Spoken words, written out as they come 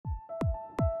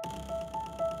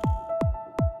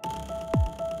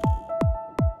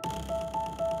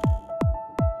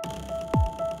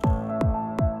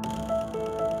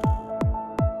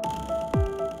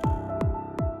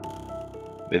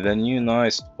With the new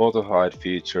nice auto hide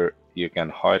feature, you can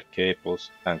hide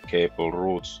cables and cable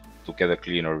routes to get a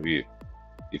cleaner view.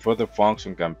 Before the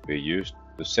function can be used,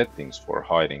 the settings for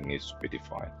hiding needs to be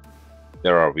defined.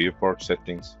 There are viewport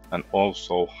settings and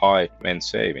also hide when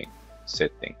saving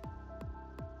setting.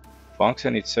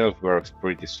 Function itself works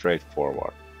pretty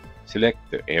straightforward.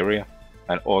 Select the area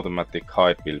and automatic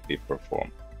hide will be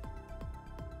performed.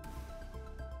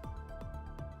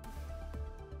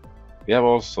 We have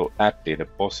also added a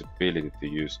possibility to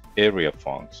use area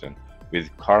function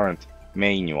with current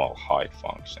manual hide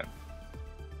function.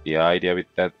 The idea with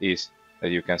that is that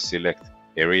you can select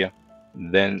area,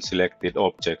 then selected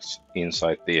objects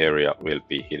inside the area will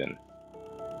be hidden.